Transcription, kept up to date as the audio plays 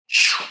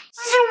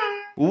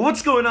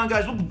What's going on,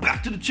 guys? Welcome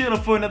back to the channel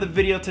for another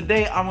video.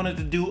 Today I wanted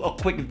to do a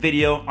quick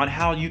video on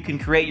how you can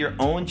create your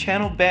own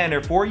channel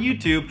banner for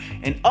YouTube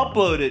and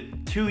upload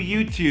it to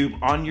YouTube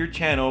on your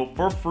channel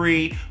for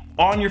free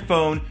on your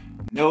phone.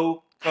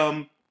 No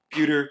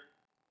computer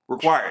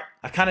required.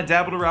 I kind of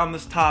dabbled around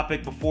this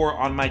topic before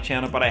on my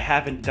channel, but I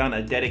haven't done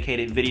a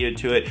dedicated video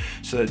to it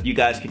so that you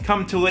guys can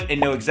come to it and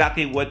know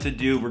exactly what to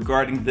do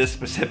regarding this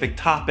specific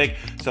topic.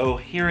 So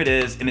here it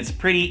is, and it's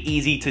pretty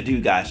easy to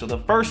do, guys. So the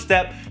first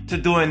step to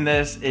doing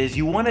this is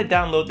you want to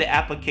download the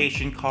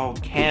application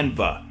called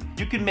Canva.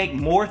 You can make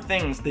more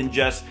things than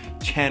just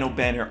channel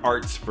banner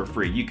arts for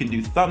free. You can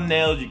do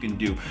thumbnails, you can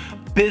do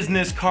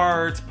business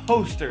cards,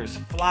 posters,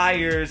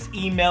 flyers,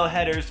 email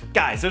headers.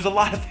 Guys, there's a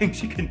lot of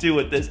things you can do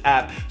with this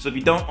app. So if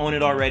you don't own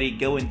it already,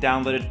 go and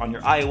download it on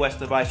your iOS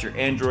device, your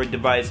Android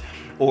device,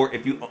 or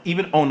if you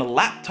even own a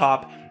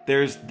laptop,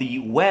 there's the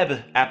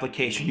web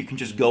application. You can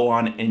just go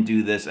on and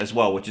do this as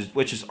well, which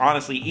is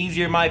honestly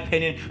easier in my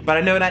opinion, but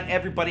I know not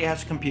everybody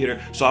has a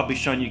computer, so I'll be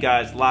showing you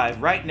guys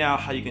live right now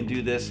how you can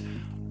do this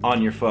on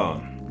your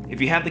phone.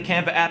 If you have the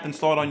Canva app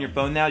installed on your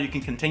phone now, you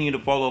can continue to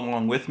follow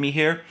along with me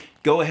here.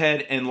 Go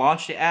ahead and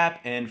launch the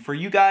app, and for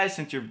you guys,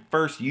 since you're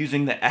first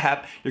using the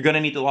app, you're gonna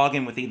need to log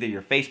in with either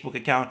your Facebook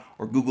account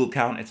or Google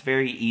account. It's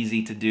very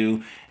easy to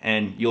do,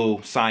 and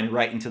you'll sign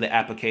right into the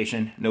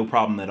application, no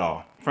problem at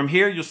all. From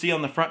here, you'll see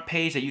on the front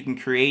page that you can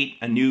create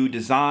a new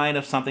design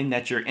of something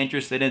that you're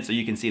interested in. So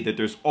you can see that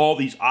there's all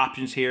these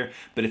options here,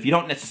 but if you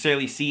don't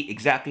necessarily see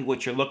exactly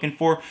what you're looking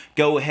for,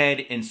 go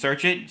ahead and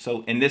search it.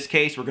 So in this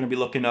case, we're gonna be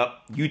looking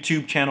up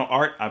YouTube channel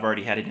art. I've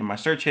already had it in my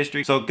search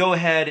history. So go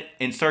ahead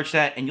and search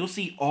that, and you'll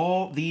see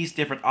all these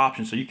different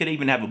options. So you could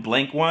even have a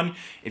blank one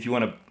if you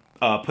wanna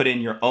put in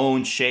your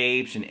own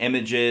shapes and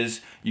images.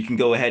 You can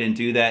go ahead and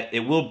do that. It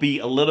will be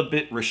a little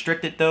bit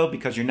restricted though,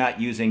 because you're not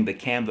using the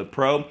Canva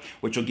Pro,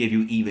 which will give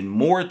you even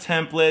more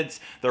templates.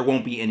 There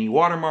won't be any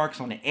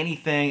watermarks on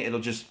anything. It'll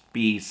just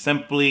be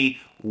simply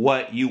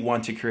what you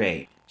want to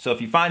create. So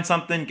if you find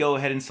something, go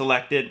ahead and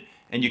select it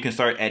and you can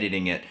start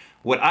editing it.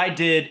 What I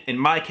did in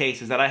my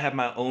case is that I have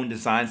my own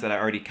designs that I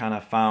already kind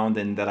of found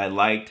and that I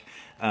liked,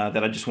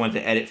 that I just wanted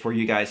to edit for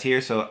you guys here.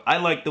 So I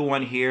like the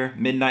one here,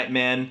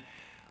 MidnightMan.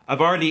 I've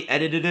already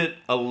edited it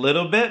a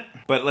little bit,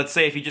 but let's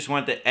say if you just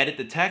want to edit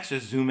the text,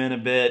 just zoom in a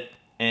bit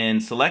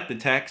and select the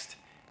text,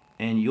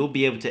 and you'll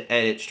be able to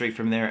edit straight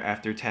from there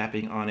after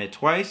tapping on it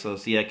twice. So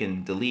see, I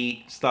can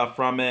delete stuff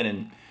from it,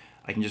 and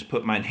I can just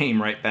put my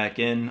name right back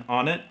in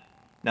on it.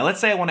 Now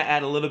let's say I want to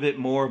add a little bit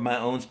more of my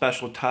own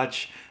special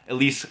touch, at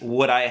least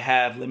what I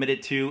have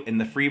limited to in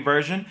the free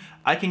version.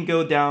 I can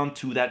go down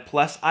to that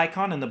plus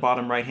icon in the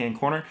bottom right hand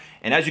corner,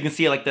 and as you can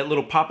see, like that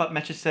little pop-up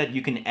message said,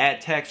 you can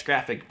add text,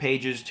 graphic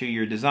pages to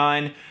your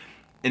design,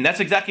 and that's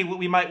exactly what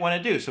we might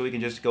want to do. So we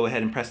can just go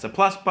ahead and press the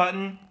plus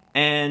button,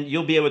 and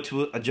you'll be able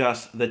to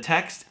adjust the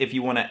text if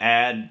you want to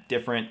add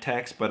different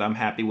text, but I'm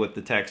happy with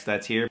the text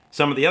that's here.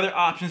 Some of the other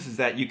options is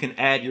that you can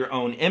add your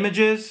own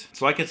images.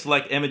 So I can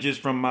select images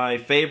from my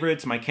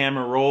favorites, my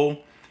camera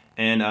roll,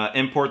 and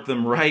import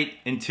them right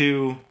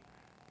into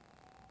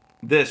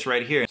this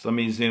right here. So let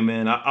me zoom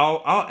in.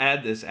 I'll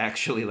add this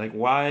actually. Like,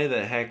 why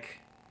the heck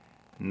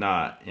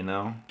not, you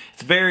know?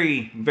 It's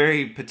very,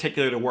 very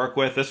particular to work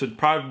with. This would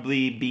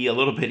probably be a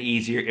little bit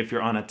easier if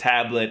you're on a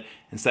tablet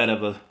instead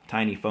of a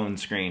tiny phone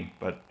screen,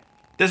 but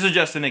this is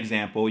just an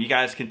example. You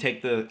guys can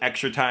take the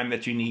extra time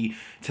that you need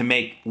to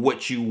make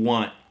what you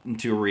want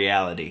into a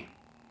reality.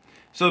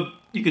 So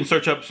you can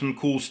search up some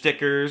cool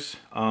stickers.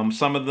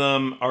 Some of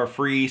them are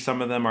free,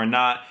 some of them are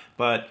not,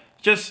 but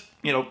just,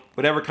 you know,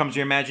 whatever comes to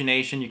your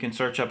imagination, you can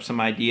search up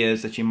some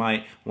ideas that you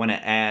might want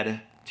to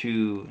add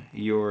to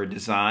your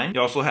design.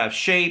 You also have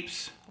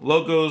shapes,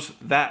 logos.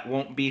 That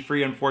won't be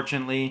free,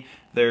 unfortunately.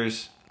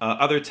 There's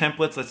other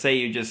templates. Let's say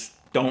you just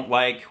don't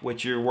like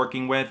what you're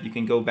working with, you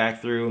can go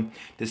back through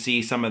to see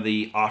some of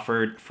the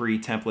offered free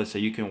templates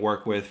that you can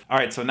work with. All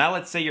right, so now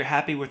let's say you're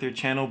happy with your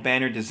channel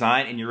banner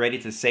design and you're ready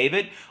to save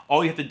it.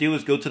 All you have to do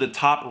is go to the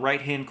top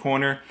right hand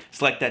corner,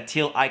 select that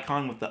teal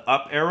icon with the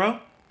up arrow,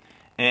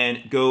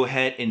 and go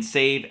ahead and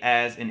save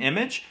as an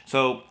image.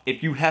 So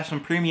if you have some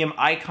premium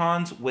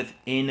icons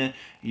within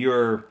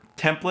your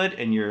template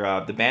and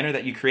your the banner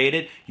that you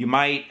created, you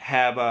might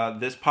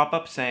have this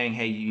pop-up saying,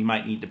 hey, you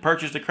might need to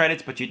purchase the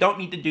credits, but you don't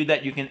need to do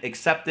that. You can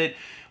accept it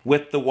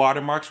with the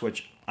watermarks,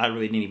 which I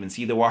really didn't even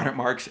see the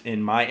watermarks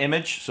in my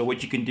image. So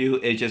what you can do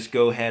is just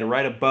go ahead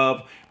right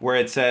above where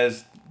it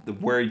says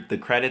where the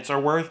credits are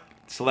worth,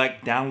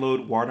 select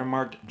download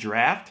watermarked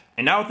draft.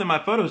 And now within my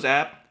Photos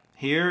app,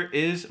 here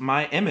is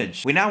my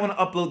image. We now want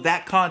to upload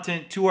that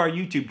content to our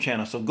YouTube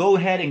channel. So go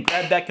ahead and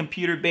grab that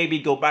computer, baby.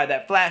 Go buy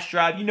that flash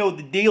drive. You know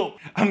the deal.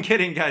 I'm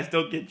kidding, guys.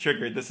 Don't get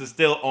triggered. This is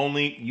still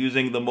only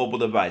using the mobile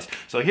device.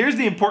 So here's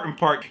the important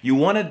part. You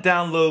want to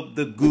download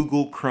the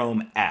Google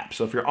Chrome app.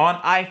 So if you're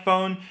on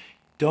iPhone,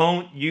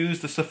 don't use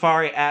the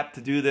Safari app to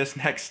do this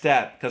next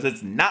step, because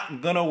it's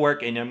not gonna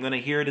work, and I'm gonna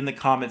hear it in the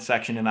comment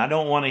section, and I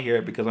don't wanna hear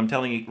it because I'm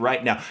telling you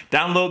right now,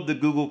 download the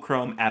Google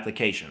Chrome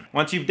application.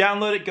 Once you've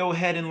downloaded it, go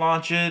ahead and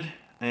launch it,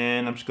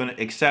 and I'm just gonna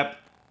accept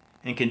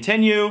and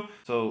continue.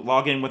 So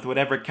log in with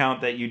whatever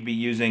account that you'd be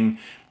using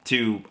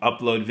to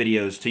upload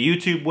videos to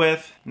YouTube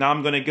with. Now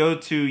I'm gonna go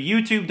to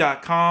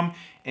youtube.com,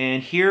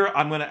 and here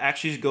I'm gonna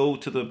actually go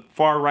to the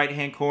far right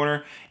hand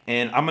corner,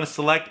 and I'm gonna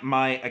select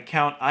my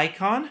account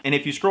icon. And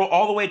if you scroll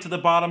all the way to the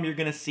bottom, you're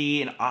gonna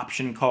see an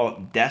option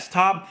called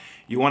desktop.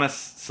 You wanna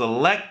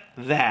select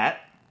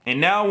that. And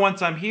now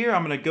once I'm here,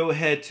 I'm gonna go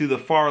ahead to the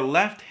far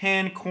left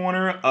hand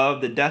corner of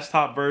the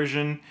desktop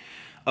version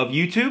of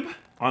YouTube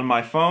on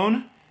my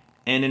phone,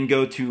 and then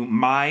go to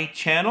my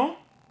channel.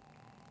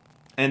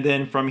 And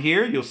then from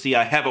here, you'll see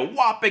I have a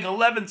whopping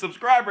 11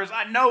 subscribers.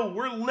 I know,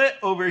 we're lit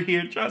over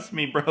here. Trust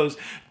me, bros.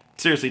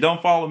 Seriously,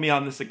 don't follow me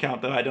on this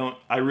account though.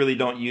 I really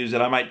don't use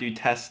it. I might do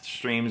test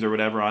streams or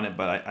whatever on it,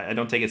 but I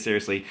don't take it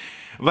seriously.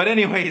 But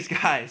anyways,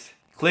 guys,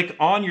 click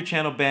on your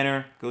channel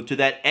banner, go to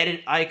that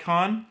edit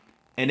icon,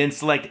 and then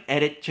select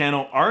edit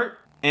channel art.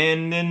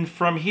 And then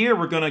from here,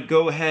 we're gonna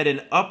go ahead and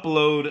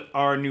upload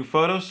our new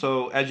photo.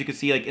 So as you can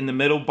see, like in the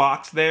middle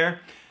box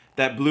there,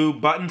 that blue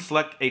button,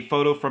 select a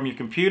photo from your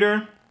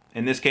computer.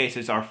 In this case,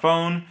 it's our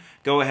phone.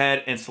 Go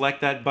ahead and select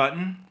that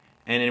button,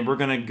 and then we're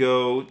gonna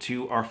go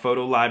to our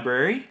photo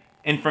library.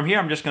 And from here,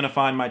 I'm just gonna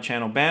find my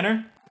channel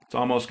banner. It's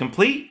almost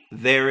complete.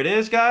 There it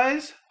is,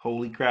 guys.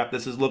 Holy crap,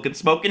 this is looking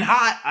smoking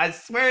hot. I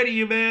swear to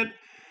you, man.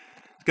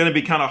 It's gonna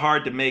be kind of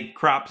hard to make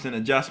crops and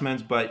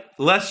adjustments, but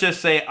let's just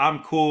say I'm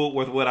cool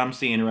with what I'm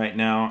seeing right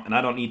now, and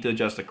I don't need to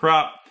adjust the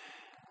crop.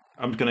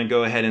 I'm gonna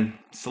go ahead and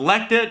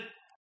select it,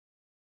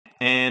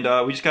 and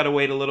we just gotta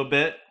wait a little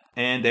bit.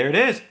 And there it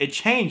is. It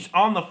changed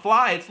on the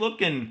fly. It's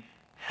looking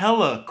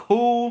hella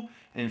cool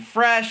and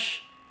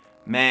fresh.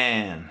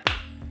 Man.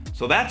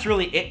 So that's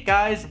really it,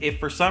 guys.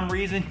 If for some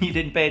reason you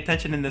didn't pay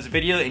attention in this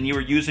video and you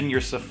were using your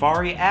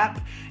Safari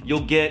app, you'll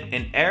get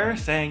an error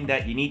saying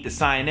that you need to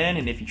sign in.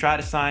 And if you try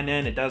to sign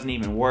in, it doesn't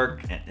even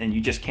work, and you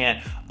just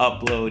can't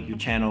upload your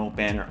channel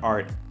banner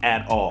art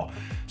at all.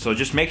 So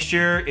just make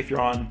sure, if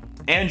you're on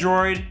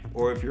Android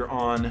or if you're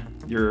on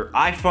your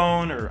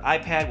iPhone or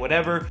iPad,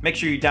 whatever, make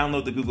sure you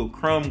download the Google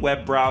Chrome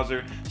web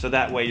browser, so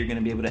that way you're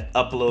gonna be able to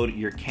upload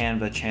your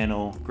Canva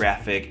channel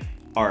graphic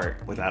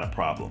art without a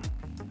problem.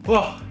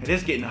 Well, it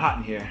is getting hot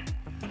in here.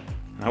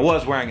 I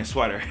was wearing a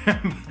sweater.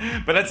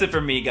 But that's it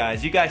for me,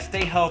 guys. You guys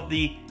stay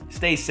healthy,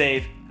 stay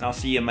safe, and I'll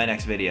see you in my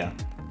next video.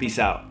 Peace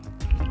out.